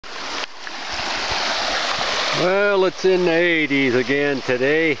Well, it's in the 80s again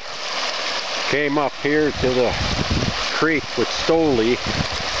today. Came up here to the creek with Stoli,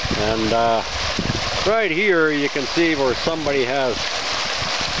 and right here you can see where somebody has,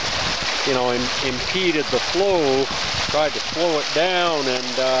 you know, impeded the flow, tried to slow it down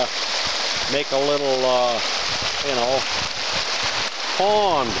and make a little, you know,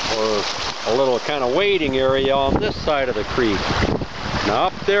 pond or a little kind of wading area on this side of the creek. Now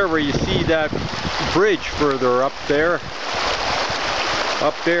up there where you see that bridge further up there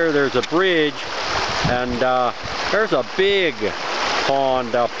there's a bridge, and there's a big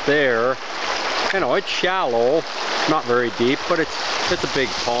pond up there. You know, it's shallow, not very deep, but it's a big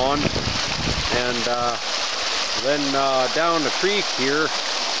pond. And then down the creek here,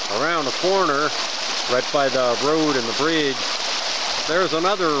 around the corner, right by the road and the bridge, there's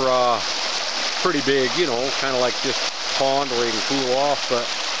another pretty big, you know, kind of like this pond where you can cool off. But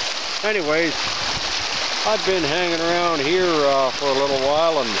anyways, I've been hanging around here for a little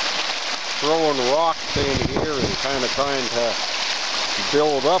while and throwing rocks in here and kind of trying to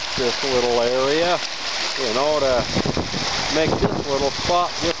build up this little area, you know, to make this little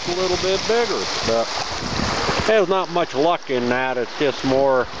spot just a little bit bigger. But there's not much luck in that. It's just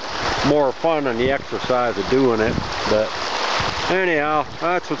more fun than the exercise of doing it. But anyhow,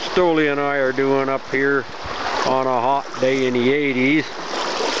 that's what Stoli and I are doing up here on a hot day in the 80s.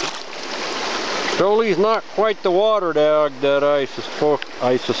 Stoli's not quite the water dog that I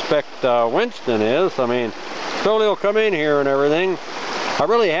suspect Winston is. I mean, Stoli will come in here and everything. I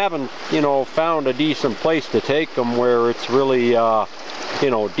really haven't, you know, found a decent place to take him where it's really, you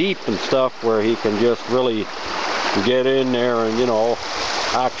know, deep and stuff, where he can just really get in there and, you know,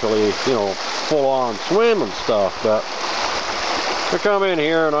 actually, you know, full on swim and stuff. But I come in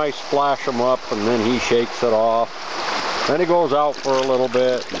here and I splash him up, and then he shakes it off. Then he goes out for a little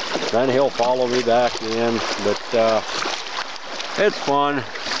bit, then he'll follow me back in. But it's fun.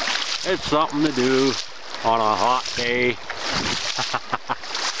 It's something to do on a hot day.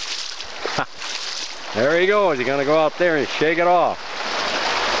 There he goes. He's gonna go out there and shake it off.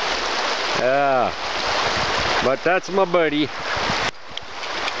 Yeah, but that's my buddy.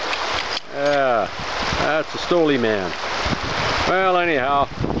 Yeah, that's the Stoli man. Well, anyhow,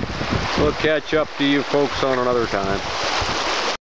 we'll catch up to you folks on another time.